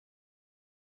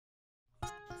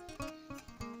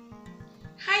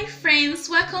Hi friends,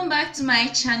 welcome back to my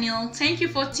channel. Thank you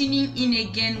for tuning in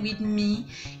again with me.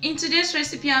 In today's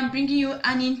recipe, I'm bringing you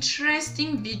an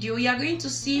interesting video. You are going to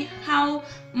see how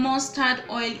mustard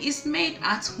oil is made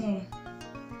at home.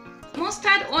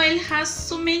 Mustard oil has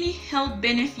so many health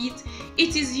benefits.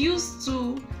 It is used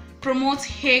to promote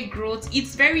hair growth.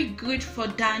 It's very good for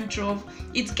dandruff.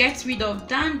 It gets rid of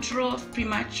dandruff,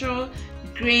 premature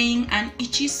graying, and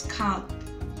itchy scalp.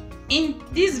 In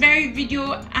this very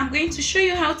video, I'm going to show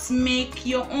you how to make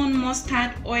your own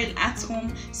mustard oil at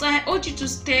home. So I urge you to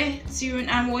stay tuned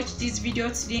and watch this video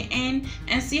to the end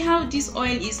and see how this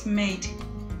oil is made.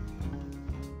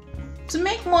 To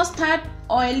make mustard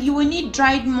oil, you will need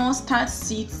dried mustard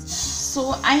seeds.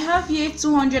 So I have here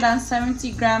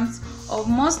 270 grams of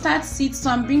mustard seeds.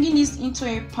 So I'm bringing this into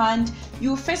a pan.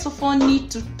 You first of all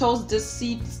need to toast the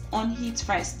seeds on heat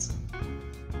first.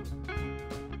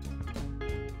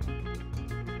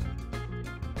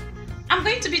 I'm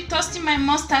going to be toasting my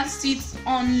mustard seeds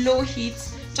on low heat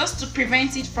just to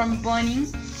prevent it from burning.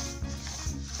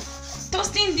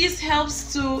 Toasting this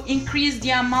helps to increase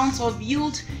the amount of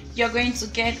yield you're going to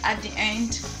get at the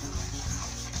end.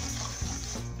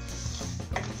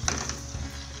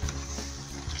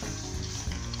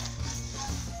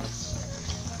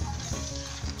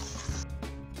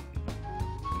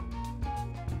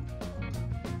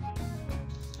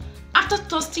 After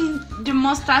toasting the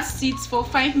mustard seeds for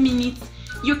 5 minutes,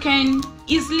 you can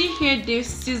easily hear the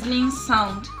sizzling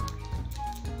sound.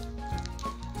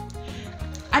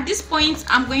 At this point,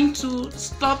 I'm going to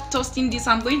stop toasting this.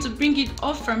 I'm going to bring it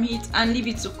off from heat and leave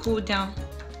it to cool down.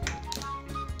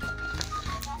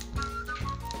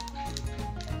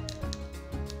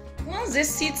 Once the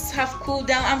seeds have cooled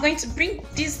down, I'm going to bring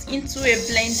this into a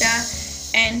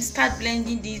blender and start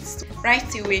blending this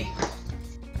right away.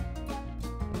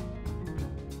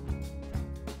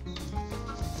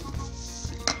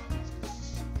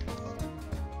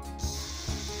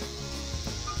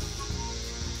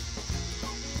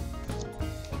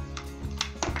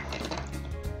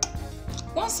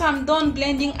 Once I'm done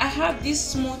blending, I have this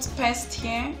smooth paste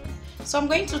here, so I'm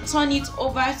going to turn it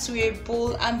over to a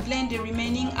bowl and blend the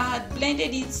remaining. I had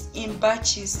blended it in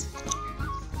batches.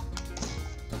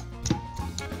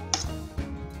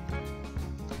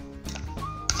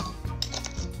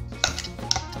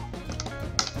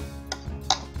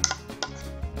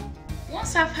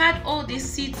 Once I've had all the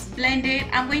seeds blended,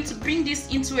 I'm going to bring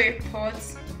this into a pot.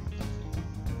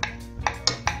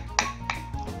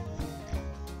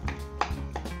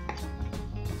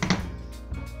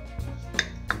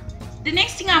 The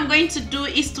next thing I'm going to do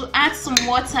is to add some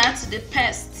water to the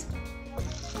paste.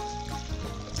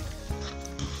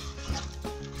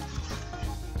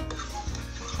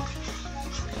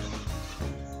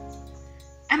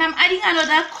 And I'm adding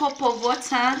another cup of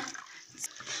water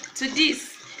to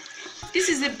this. This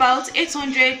is about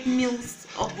 800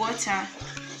 ml of water.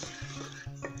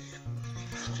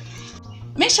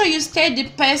 Make sure you stir the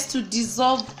paste to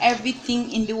dissolve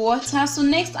everything in the water. So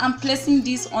next, I'm placing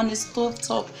this on the stove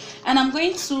top and I'm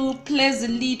going to place the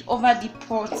lid over the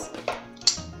pot.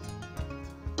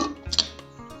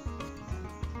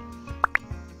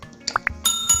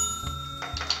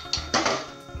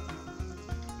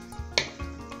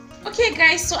 Okay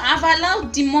guys, so I've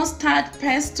allowed the mustard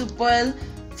paste to boil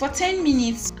for 10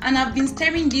 minutes and I've been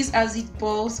stirring this as it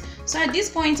boils. So at this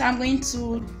point, I'm going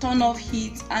to turn off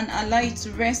heat and allow it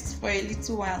to rest for a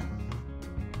little while.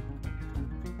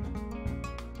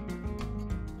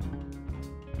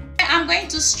 I'm going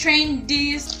to strain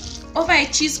this over a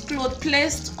cheesecloth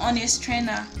placed on a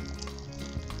strainer.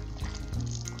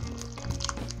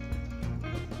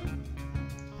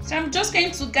 So I'm just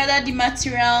going to gather the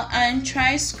material and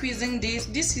try squeezing this.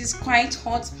 This is quite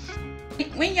hot.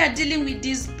 When you are dealing with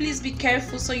this, please be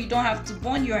careful so you don't have to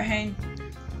burn your hand.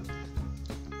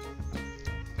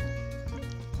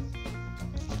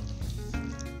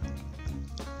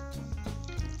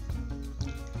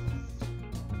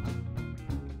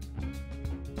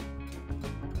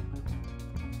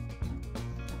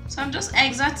 So I'm just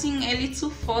exerting a little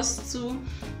force to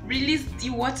release the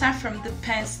water from the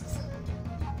paste.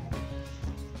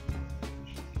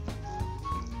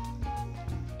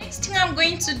 Next thing I'm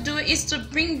going to do is to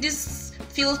bring this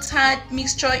filtered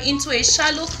mixture into a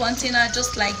shallow container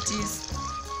just like this.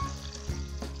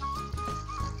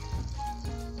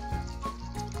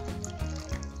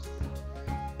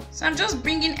 So I'm just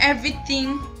bringing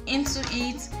everything into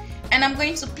it and I'm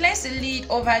going to place a lid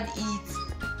over it.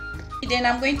 Then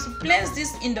I'm going to place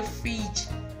this in the fridge.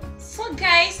 So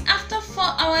guys, after 4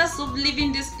 hours of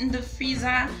leaving this in the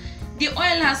freezer, the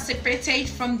oil has separated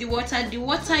from the water. The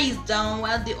water is down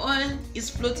while the oil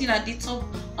is floating at the top.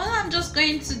 All I'm just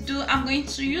going to do, I'm going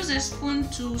to use a spoon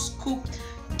to scoop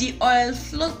the oil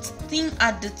floating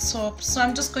at the top. So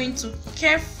I'm just going to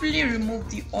carefully remove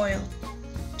the oil,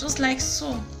 just like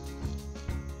so.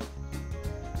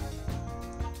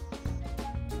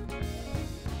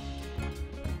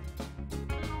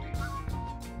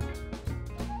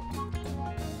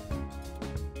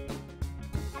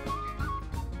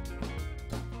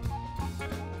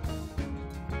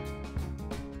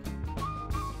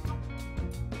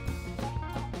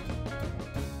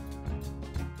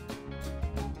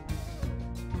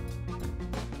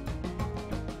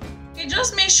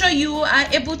 Just make sure you are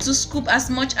able to scoop as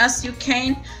much as you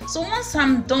can. So once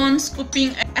I'm done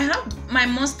scooping, I have my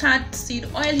mustard seed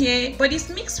oil here, but it's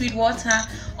mixed with water.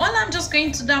 All I'm just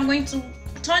going to do, I'm going to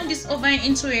turn this over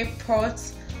into a pot,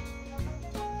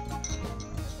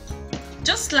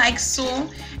 just like so,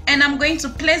 and I'm going to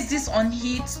place this on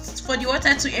heat for the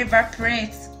water to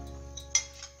evaporate.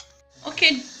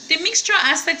 Okay, the mixture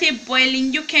has started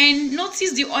boiling. You can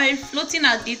notice the oil floating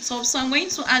at the top, so I'm going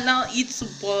to allow it to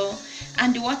boil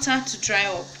and the water to dry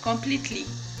up completely.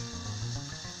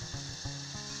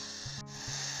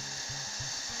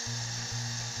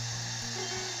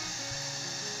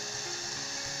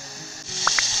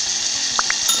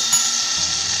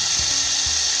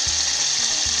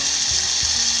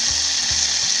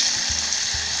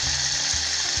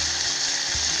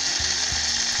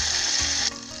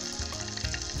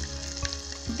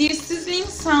 The sizzling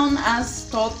sound has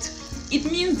stopped. It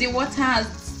means the water has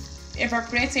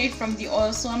evaporated from the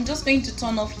oil, so I'm just going to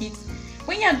turn off heat.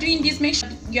 When you are doing this, make sure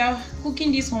you are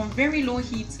cooking this on very low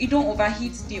heat. You don't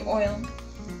overheat the oil.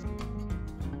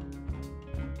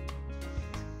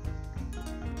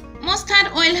 Mustard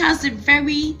oil has a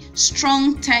very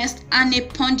strong taste and a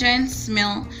pungent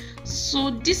smell.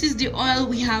 So this is the oil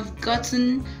we have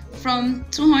gotten from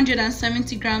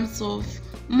 270 grams of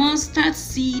mustard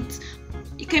seeds.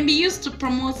 It can be used to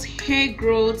promote hair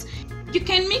growth. You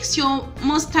can mix your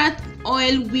mustard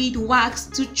oil with wax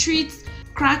to treat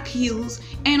cracked heels,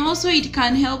 and also it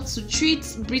can help to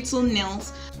treat brittle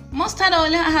nails. Mustard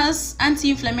oil has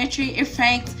anti-inflammatory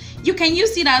effect. You can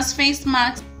use it as face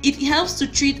mask. It helps to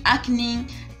treat acne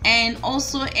and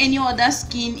also any other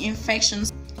skin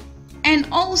infections. And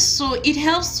also it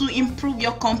helps to improve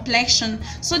your complexion.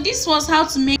 So this was how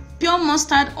to make pure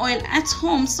mustard oil at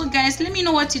home. So guys, let me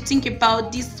know what you think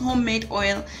about this homemade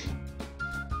oil.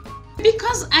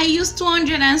 Because I used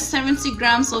 270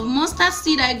 grams of mustard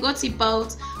seed, I got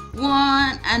about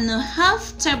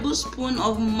 1.5 tablespoons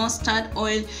of mustard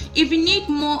oil. If you need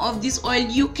more of this oil,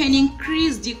 you can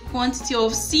increase the quantity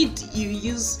of seed you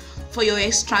use for your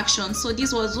extraction. So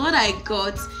this was what I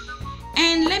got.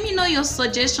 And let me know your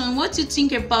suggestion, what you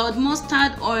think about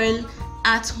mustard oil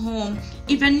at home.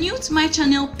 If you're new to my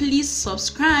channel, please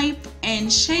subscribe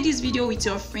and share this video with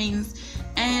your friends.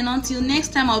 And until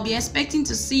next time, I'll be expecting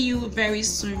to see you very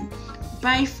soon.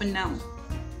 Bye for now.